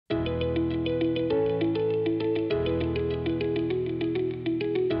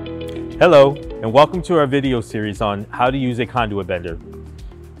Hello, and welcome to our video series on how to use a conduit bender.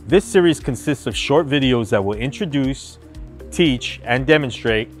 This series consists of short videos that will introduce, teach, and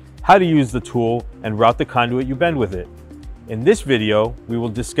demonstrate how to use the tool and route the conduit you bend with it. In this video, we will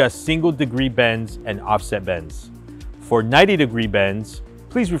discuss single degree bends and offset bends. For 90-degree bends,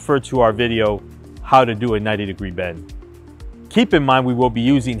 please refer to our video, How to Do a 90-Degree Bend. Keep in mind we will be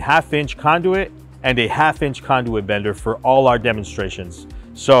using 1/2-inch conduit and a 1/2-inch conduit bender for all our demonstrations.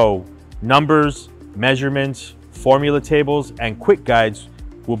 So, numbers, measurements, formula tables, and quick guides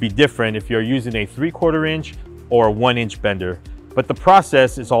will be different if you're using a 3/4 inch or a 1-inch bender, but the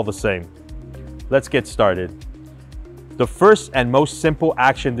process is all the same. Let's get started. The first and most simple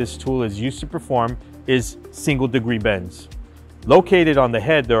action this tool is used to perform is single degree bends. Located on the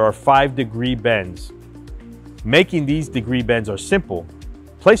head, there are 5-degree bends. Making these degree bends are simple.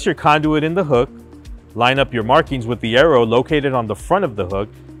 Place your conduit in the hook, line up your markings with the arrow located on the front of the hook,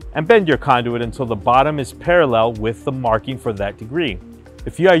 and bend your conduit until the bottom is parallel with the marking for that degree.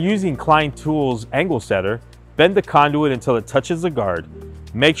 If you are using Klein Tools angle setter, bend the conduit until it touches the guard.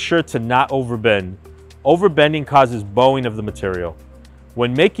 Make sure to not overbend. Overbending causes bowing of the material.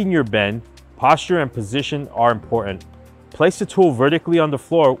 When making your bend, posture and position are important. Place the tool vertically on the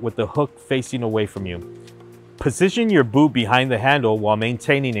floor with the hook facing away from you. Position your boot behind the handle while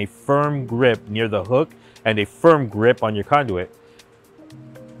maintaining a firm grip near the hook and a firm grip on your conduit.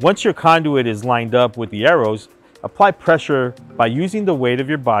 Once your conduit is lined up with the arrows, apply pressure by using the weight of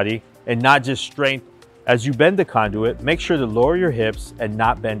your body and not just strength. As you bend the conduit, make sure to lower your hips and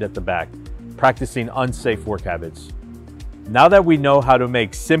not bend at the back, practicing unsafe work habits. Now that we know how to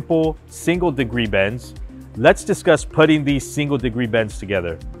make simple single degree bends, let's discuss putting these single degree bends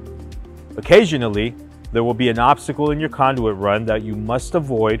together. Occasionally, there will be an obstacle in your conduit run that you must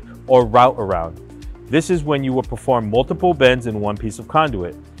avoid or route around. This is when you will perform multiple bends in one piece of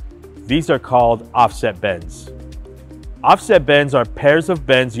conduit. These are called offset bends. Offset bends are pairs of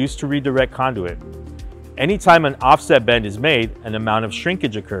bends used to redirect conduit. Anytime an offset bend is made, an amount of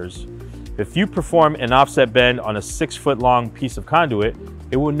shrinkage occurs. If you perform an offset bend on a 6-foot-long piece of conduit,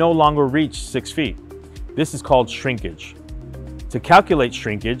 it will no longer reach 6 feet. This is called shrinkage. To calculate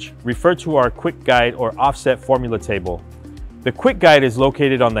shrinkage, refer to our quick guide or offset formula table. The quick guide is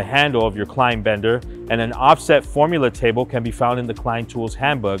located on the handle of your Klein bender, and an offset formula table can be found in the Klein Tools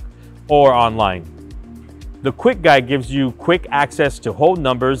handbook or online. The quick guide gives you quick access to whole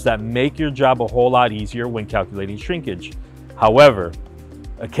numbers that make your job a whole lot easier when calculating shrinkage. However,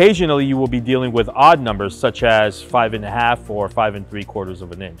 occasionally you will be dealing with odd numbers such as 5.5 or 5 3/4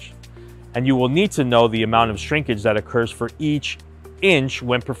 of an inch. And you will need to know the amount of shrinkage that occurs for each inch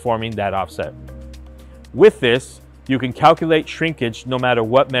when performing that offset. With this, you can calculate shrinkage no matter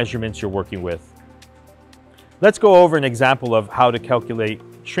what measurements you're working with. Let's go over an example of how to calculate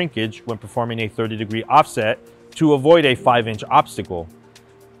shrinkage when performing a 30-degree offset to avoid a 5-inch obstacle.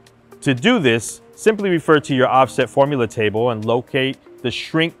 To do this, simply refer to your offset formula table and locate the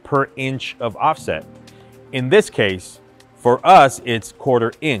shrink per inch of offset. In this case, for us, it's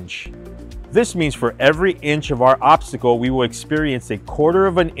 1/4 inch. This means for every inch of our obstacle, we will experience a 1/4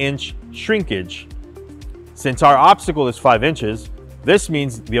 of an inch shrinkage. Since our obstacle is 5 inches, this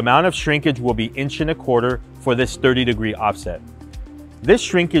means the amount of shrinkage will be 1.25 inches for this 30-degree offset. This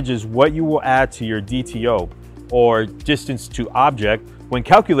shrinkage is what you will add to your DTO, or distance to object, when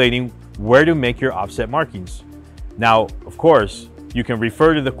calculating where to make your offset markings. Now, of course, you can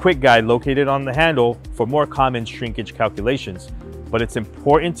refer to the quick guide located on the handle for more common shrinkage calculations, but it's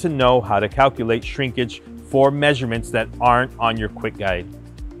important to know how to calculate shrinkage for measurements that aren't on your quick guide.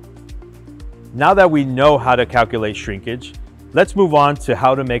 Now that we know how to calculate shrinkage, let's move on to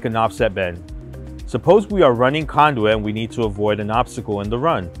how to make an offset bend. Suppose we are running conduit and we need to avoid an obstacle in the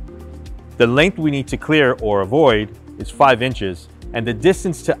run. The length we need to clear or avoid is 5 inches, and the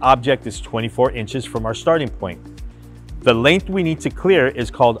distance to object is 24 inches from our starting point. The length we need to clear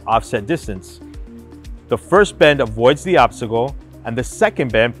is called offset distance. The first bend avoids the obstacle, and the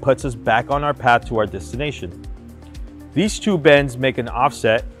second bend puts us back on our path to our destination. These two bends make an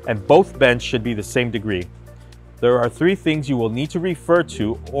offset, and both bends should be the same degree. There are 3 things you will need to refer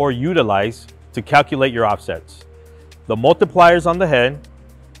to or utilize to calculate your offsets: the multipliers on the head,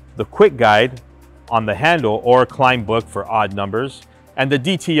 the quick guide on the handle or Klein book for odd numbers, and the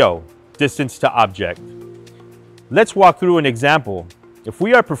DTO, distance to object. Let's walk through an example. If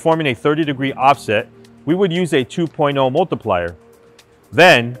we are performing a 30-degree offset, we would use a 2.0 multiplier.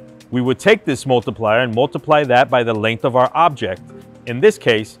 Then, we would take this multiplier and multiply that by the length of our object. In this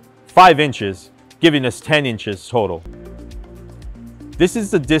case, 5 inches, giving us 10 inches total. This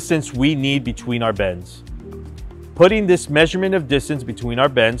is the distance we need between our bends. Putting this measurement of distance between our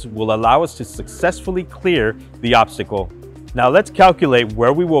bends will allow us to successfully clear the obstacle. Now let's calculate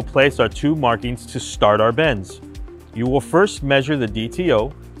where we will place our two markings to start our bends. You will first measure the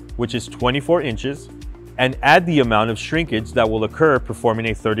DTO, which is 24 inches, and add the amount of shrinkage that will occur performing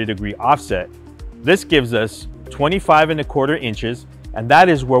a 30-degree offset. This gives us 25¼ inches, and that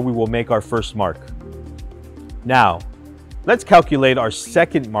is where we will make our first mark. Now, let's calculate our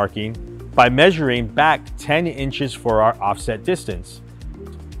second marking by measuring back 10 inches for our offset distance.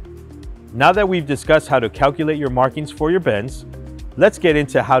 Now that we've discussed how to calculate your markings for your bends, let's get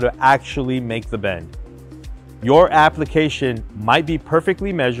into how to actually make the bend. Your application might be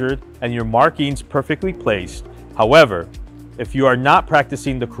perfectly measured and your markings perfectly placed. However, if you are not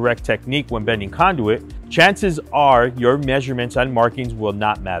practicing the correct technique when bending conduit, chances are your measurements and markings will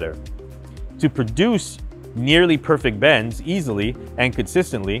not matter. To produce nearly perfect bends easily and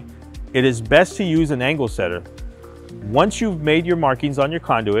consistently, it is best to use an angle setter. Once you've made your markings on your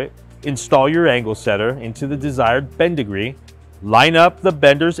conduit, install your angle setter into the desired bend degree, line up the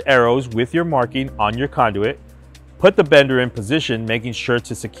bender's arrows with your marking on your conduit, put the bender in position, making sure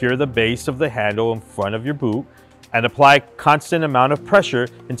to secure the base of the handle in front of your boot, and apply constant amount of pressure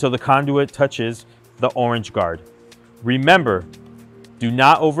until the conduit touches the orange guard. Remember, do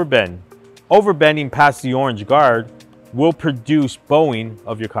not overbend. Overbending past the orange guard will produce bowing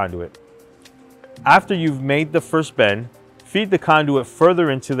of your conduit. After you've made the first bend, feed the conduit further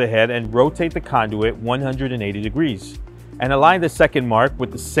into the head and rotate the conduit 180 degrees. And align the second mark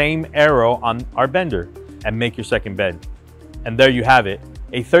with the same arrow on our bender and make your second bend. And there you have it,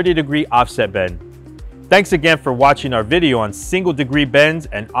 a 30-degree offset bend. Thanks again for watching our video on single degree bends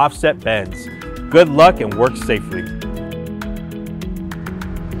and offset bends. Good luck and work safely.